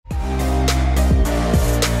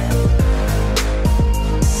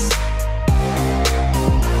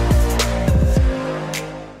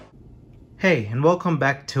Hey, and welcome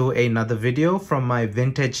back to another video from my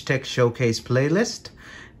Vintage Tech Showcase playlist.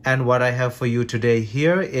 And what I have for you today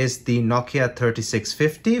here is the Nokia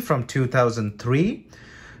 3650 from 2003.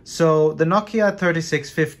 So the Nokia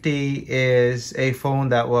 3650 is a phone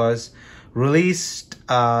that was released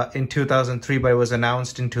in 2003, but it was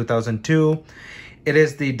announced in 2002. It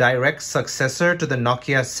is the direct successor to the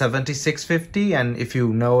Nokia 7650. And if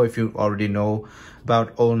you already know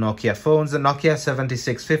about old Nokia phones, the Nokia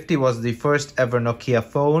 7650 was the first ever Nokia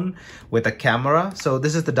phone with a camera. So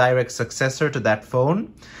this is the direct successor to that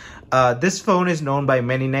phone. This phone is known by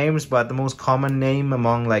many names, but the most common name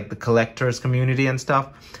among like the collectors community and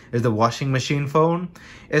stuff is the washing machine phone.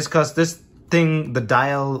 It's because this thing, the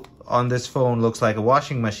dial on this phone looks like a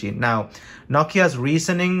washing machine. Now, Nokia's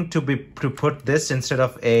reasoning to put this instead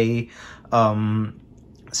of a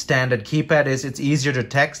standard keypad is it's easier to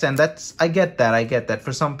text, and I get that.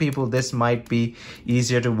 For some people, this might be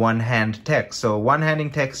easier to one-hand text. So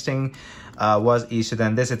one-handing texting was easier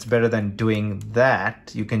than this. It's better than doing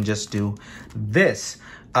that. You can just do this.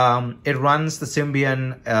 It runs the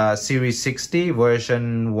Symbian Series 60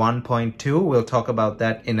 version 1.2. We'll talk about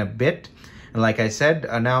that in a bit. And like I said,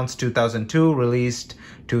 announced 2002, released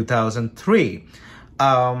 2003.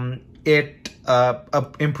 It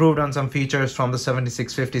improved on some features from the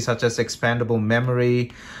 7650, such as expandable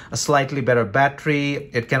memory, a slightly better battery.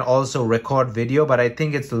 It can also record video, but I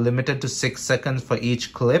think it's limited to 6 seconds for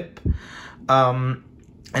each clip. And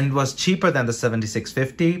it was cheaper than the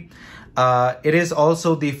 7650. It is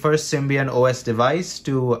also the first Symbian OS device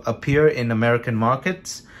to appear in American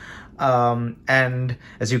markets. And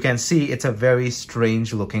as you can see, it's a very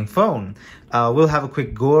strange looking phone. We'll have a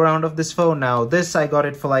quick go around of this phone. Now, I got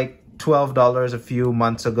it for like $12 a few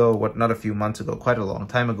months ago. Not a few months ago, quite a long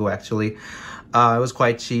time ago, actually. It was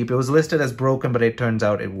quite cheap. It was listed as broken, but it turns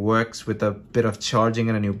out it works with a bit of charging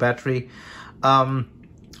and a new battery. Front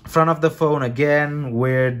of the phone, again,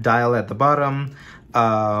 weird dial at the bottom.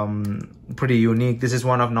 Pretty unique. This is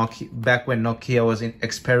one of Nokia, back when Nokia was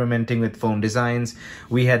experimenting with phone designs.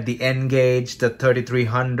 We had the N-Gage, the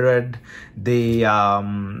 3300, the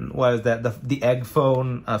what is that, the egg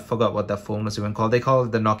phone. I forgot what that phone was even called. They called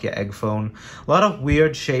it the Nokia egg phone. A lot of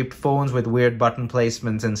weird shaped phones with weird button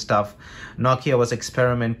placements and stuff. Nokia was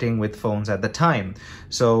experimenting with phones at the time.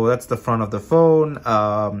 So that's the front of the phone.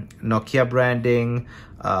 Nokia branding,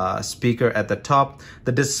 speaker at the top.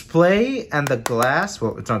 The display and the glass,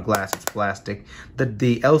 well, it's not glass, it's plastic.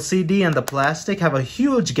 The LCD and the plastic have a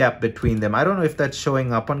huge gap between them. I don't know if that's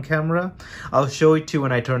showing up on camera. I'll show it to you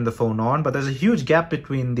when I turn the phone on, but there's a huge gap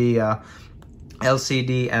between the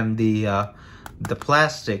LCD and the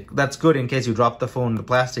plastic. That's good in case you drop the phone. The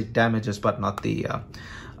plastic damages, but not the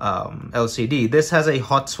LCD. This has a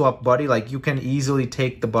hot swap body. Like, you can easily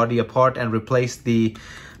take the body apart and replace the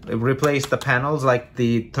panels like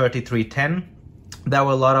the 3310. There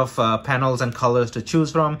were a lot of panels and colors to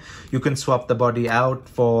choose from. You can swap the body out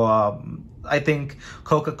for I think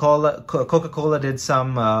Coca-Cola did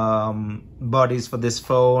some bodies for this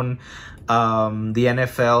phone. The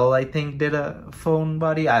NFL, I think, did a phone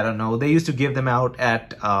body. I don't know. They used to give them out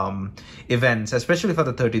at events, especially for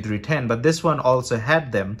the 3310, but this one also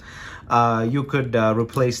had them. You could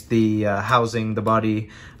replace the housing, the body,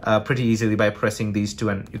 pretty easily by pressing these two,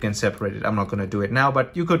 and you can separate it. I'm not going to do it now,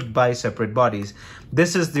 but you could buy separate bodies.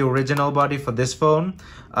 This is the original body for this phone.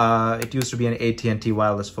 It used to be an AT&T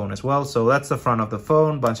wireless phone as well. So that's the front of the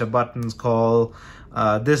phone, bunch of buttons, call.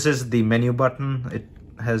 This is the menu button. It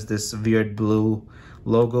has this weird blue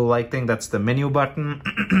logo-like thing. That's the menu button.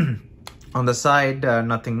 On the side,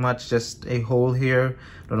 nothing much, just a hole here.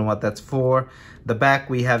 Don't know what that's for. The back,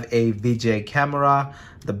 we have a VGA camera,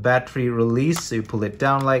 the battery release, so you pull it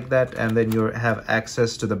down like that, and then you have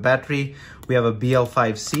access to the battery. We have a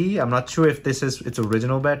BL5C. I'm not sure if this is its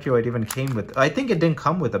original battery or it even came with. I think it didn't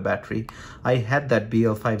come with a battery. I had that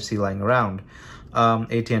BL5C lying around.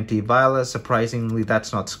 AT&T wireless, surprisingly,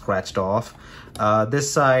 that's not scratched off.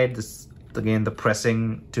 This side, again, the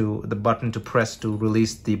button to press to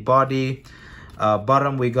release the body.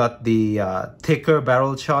 Bottom, we got the thicker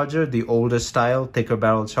barrel charger, the older style thicker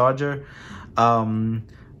barrel charger.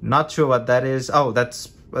 Not sure what that is. Oh,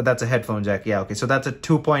 that's a headphone jack. Yeah, okay, so that's a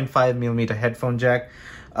 2.5 millimeter headphone jack.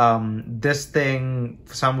 This thing,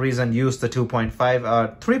 for some reason, used the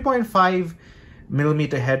 2.5. 3.5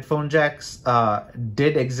 millimeter headphone jacks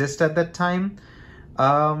did exist at that time.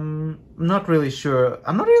 Not really sure.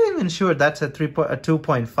 I'm not really even sure that's a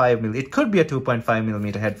 2.5 millimeter. It could be a 2.5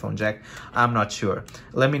 millimeter headphone jack. I'm not sure.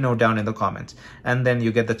 Let me know down in the comments. And then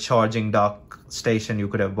you get the charging dock station you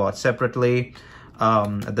could have bought separately.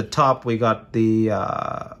 At the top, we got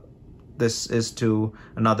the This is to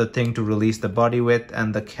another thing to release the body with,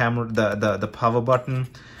 and the camera, the power button.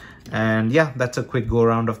 And yeah, that's a quick go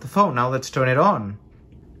around of the phone. Now let's turn it on.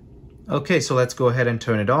 Okay, so let's go ahead and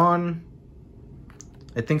turn it on.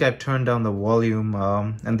 I think I've turned down the volume,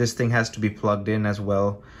 and this thing has to be plugged in as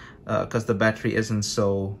well, because the battery isn't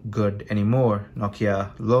so good anymore.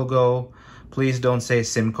 Nokia logo. Please don't say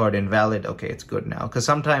SIM card invalid. Okay, it's good now, because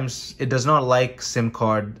sometimes it does not like SIM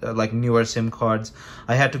card, like newer SIM cards.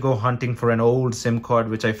 I had to go hunting for an old SIM card,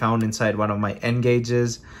 which I found inside one of my N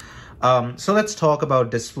gauges. So let's talk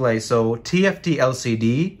about display. So TFT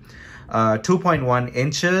LCD, 2.1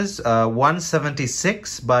 inches,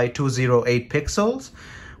 176 by 208 pixels,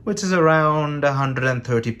 which is around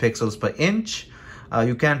 130 pixels per inch.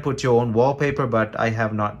 You can put your own wallpaper, but I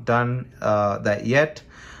have not done that yet.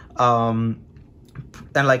 And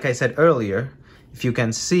like I said earlier, if you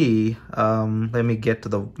can see, let me get to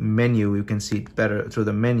the menu, you can see it better through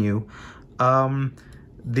the menu.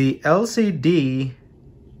 The LCD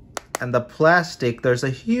and the plastic, there's a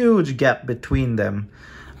huge gap between them.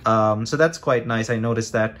 So that's quite nice. I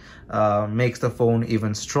noticed that makes the phone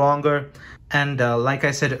even stronger. And like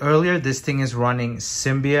I said earlier, this thing is running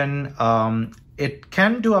Symbian. It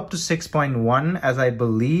can do up to 6.1 as I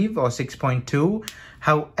believe, or 6.2.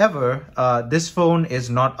 However, this phone is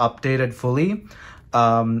not updated fully.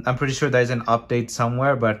 I'm pretty sure there's an update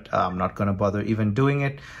somewhere, but I'm not going to bother even doing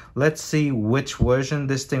it. Let's see which version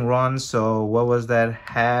this thing runs. So what was that?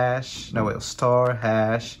 Hash, no, wait, star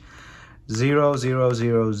hash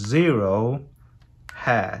 0000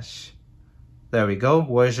 hash. There we go.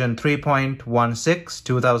 Version 3.16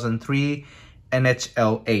 2003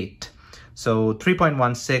 NHL8. So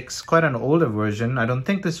 3.16, quite an older version. I don't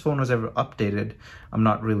think this phone was ever updated. I'm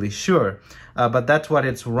not really sure. But that's what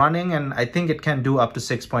it's running, and I think it can do up to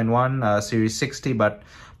 6.1 Series 60, but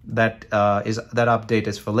that update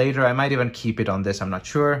is for later. I might even keep it on this, I'm not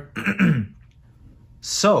sure.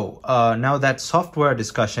 So now that software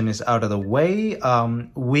discussion is out of the way,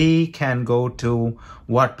 we can go to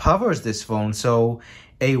what powers this phone. So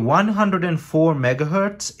a 104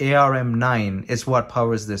 megahertz ARM9 is what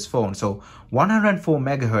powers this phone. So 104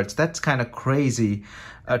 megahertz, that's kind of crazy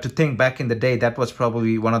to think. Back in the day, that was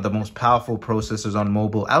probably one of the most powerful processors on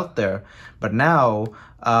mobile out there. But now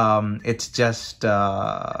it's just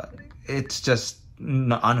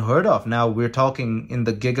unheard of. Now we're talking in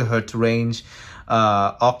the gigahertz range.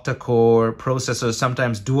 Octa-core processors,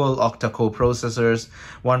 sometimes dual octa-core processors,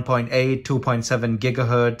 1.8, 2.7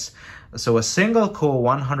 gigahertz. So a single core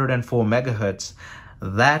 104 megahertz,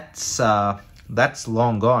 that's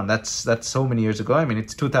long gone. That's so many years ago. I mean,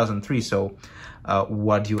 it's 2003. So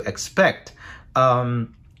what do you expect?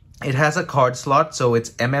 It has a card slot, so it's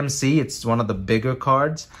MMC. It's one of the bigger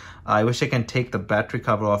cards. I wish I can take the battery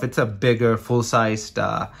cover off. It's a bigger, full-sized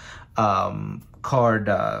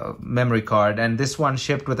memory card, and this one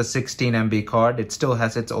shipped with a 16 MB card. It still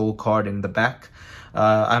has its old card in the back.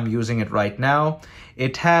 I'm using it right now.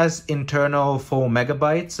 It has internal 4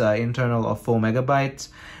 megabytes,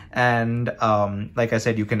 and like I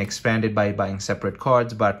said, you can expand it by buying separate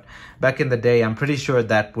cards, but back in the day, I'm pretty sure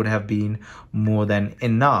that would have been more than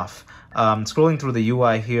enough. Scrolling through the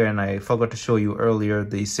UI here, and I forgot to show you earlier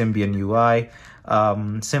the Symbian UI.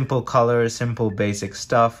 Simple colors, simple basic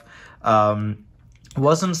stuff.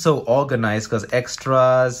 Wasn't so organized because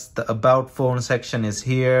extras, the about phone section is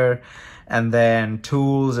here, and then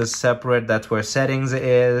tools is separate. That's where settings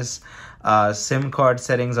is. SIM card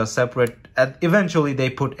settings are separate. Eventually they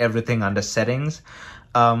put everything under settings.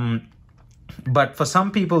 But for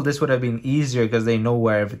some people this would have been easier because they know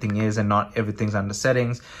where everything is and not everything's under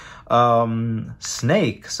settings.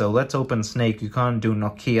 Snake, so let's open Snake. You can't do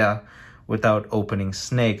Nokia without opening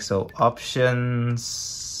Snake. So options,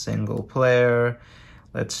 single player.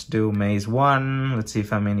 Let's do Maze 1. Let's see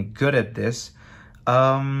if I'm any good at this.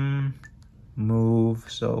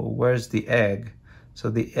 Move. So where's the egg? So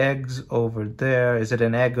the egg's over there. Is it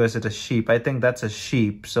an egg or is it a sheep? I think that's a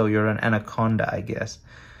sheep. So you're an anaconda, I guess.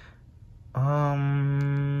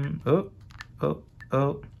 Oh.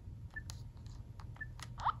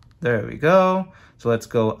 There we go. So let's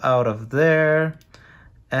go out of there.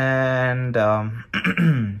 And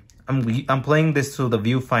I'm playing this through the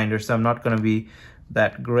viewfinder, so I'm not going to be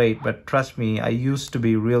that great, but trust me, I used to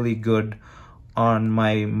be really good on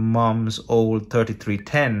my mom's old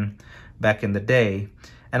 3310 back in the day,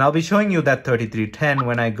 and I'll be showing you that 3310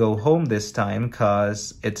 when I go home this time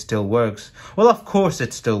because it still works. Well, of course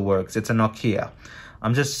it still works. It's a Nokia.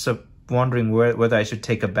 I'm just wondering whether I should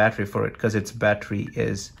take a battery for it because its battery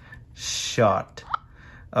is shot.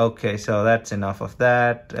 Okay, so that's enough of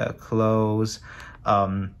that. Close.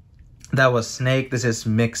 That was Snake. This is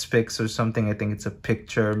MixPix or something. I think it's a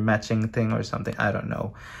picture matching thing or something. I don't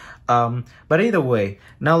know. But either way,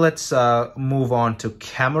 now let's move on to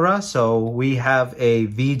camera. So we have a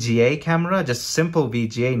VGA camera, just simple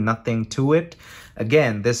VGA, nothing to it.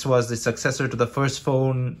 Again, this was the successor to the first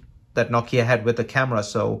phone that Nokia had with a camera,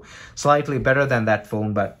 so slightly better than that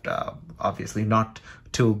phone, but obviously not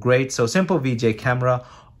too great. So simple VGA camera,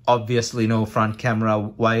 obviously no front camera.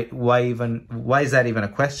 Why is that even a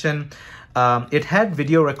question? It had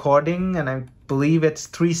video recording, and I believe it's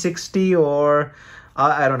 360, or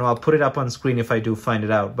I don't know, I'll put it up on screen if I do find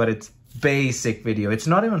it out, but it's basic video. It's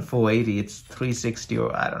not even 480, it's 360,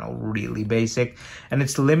 or I don't know, really basic, and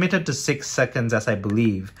it's limited to 6 seconds, as I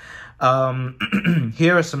believe.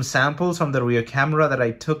 Here are some samples from the rear camera that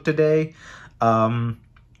I took today.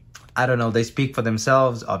 I don't know, they speak for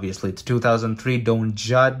themselves. Obviously it's 2003, don't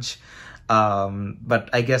judge, but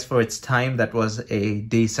I guess for its time that was a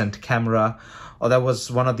decent camera, or that was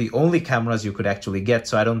one of the only cameras you could actually get.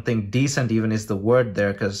 So I don't think decent even is the word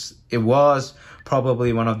there, because it was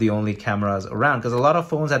probably one of the only cameras around, because a lot of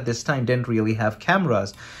phones at this time didn't really have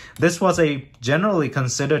cameras. This was a generally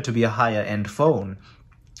considered to be a higher end phone,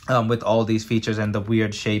 with all these features and the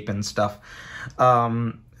weird shape and stuff.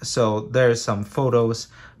 So there's some photos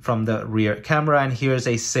from the rear camera, and here's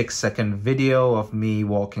a 6-second video of me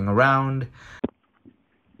walking around.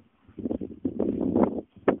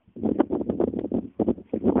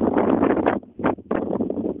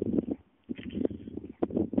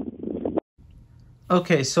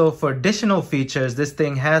 Okay, so for additional features, this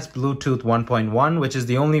thing has Bluetooth 1.1, which is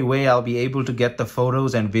the only way I'll be able to get the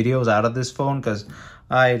photos and videos out of this phone, because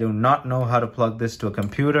I do not know how to plug this to a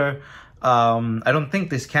computer. I don't think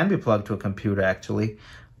this can be plugged to a computer, actually,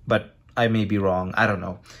 but I may be wrong. I don't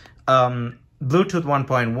know. Bluetooth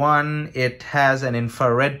 1.1, it has an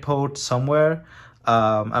infrared port somewhere.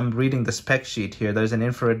 I'm reading the spec sheet here. There's an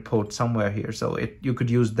infrared port somewhere here, so you could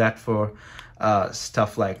use that for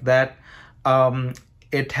stuff like that.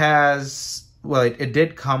 It has, well, it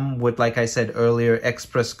did come with, like I said earlier,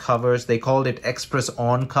 express covers. They called it express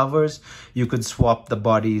on covers. You could swap the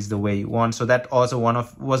bodies the way you want. So that also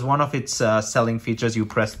was one of its selling features. You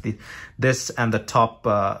press this and the top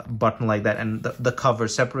button like that, and the cover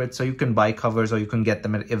separate. So you can buy covers or you can get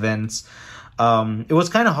them at events. It was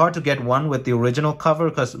kind of hard to get one with the original cover,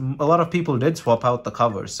 because a lot of people did swap out the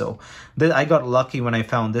covers. So I got lucky when I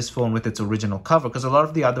found this phone with its original cover, because a lot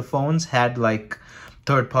of the other phones had like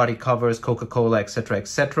third-party covers, Coca-Cola, etc.,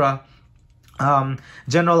 etc.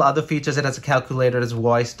 General other features, it has a calculator, it has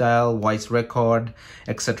voice dial, voice record,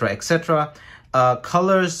 etc., etc.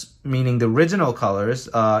 Colors, meaning the original colors,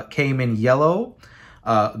 came in yellow,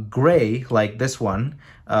 gray, like this one.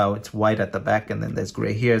 It's white at the back, and then there's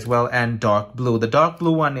gray here as well, and dark blue. The dark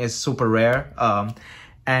blue one is super rare,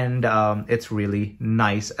 and it's really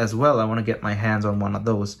nice as well. I want to get my hands on one of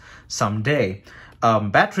those someday.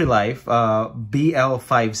 Battery life,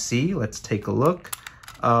 BL5C. Let's take a look.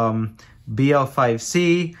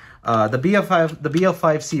 BL5C. The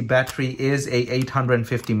BL5C battery is a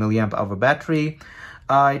 850 milliamp hour battery.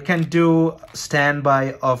 It can do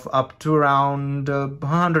standby of up to around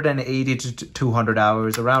 180 to 200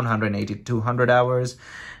 hours, around 180 to 200 hours,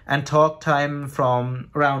 and talk time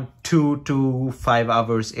from around 2 to 5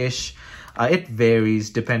 hours-ish. It varies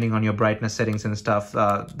depending on your brightness settings and stuff.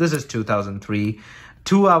 This is 2003.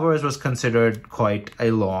 2 hours was considered quite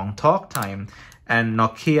a long talk time, and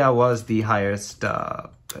Nokia was the highest.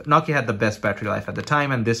 Nokia had the best battery life at the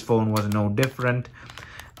time, and this phone was no different.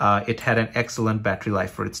 It had an excellent battery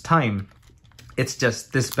life for its time. It's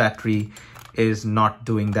just this battery is not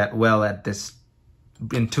doing that well at this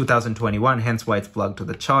in 2021, hence why it's plugged to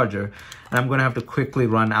the charger. And I'm going to have to quickly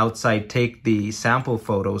run outside, take the sample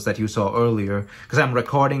photos that you saw earlier, because I'm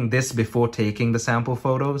recording this before taking the sample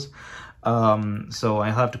photos. So I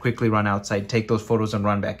have to quickly run outside, take those photos and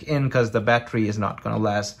run back in, because the battery is not going to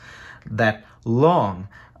last that long.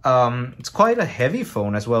 It's quite a heavy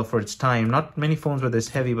phone as well for its time. Not many phones were this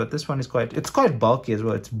heavy, but this one is quite bulky as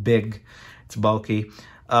well. It's big, it's bulky.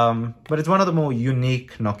 But it's one of the more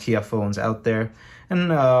unique Nokia phones out there.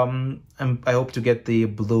 And I hope to get the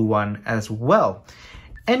blue one as well.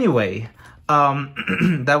 Anyway,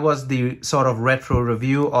 that was the sort of retro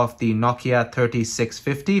review of the Nokia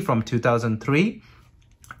 3650 from 2003.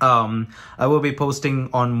 I will be posting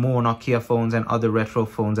on more Nokia phones and other retro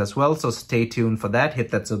phones as well, so stay tuned for that.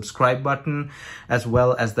 Hit that subscribe button as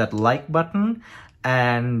well as that like button,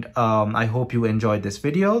 and I hope you enjoyed this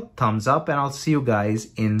video. Thumbs up, and I'll see you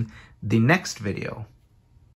guys in the next video.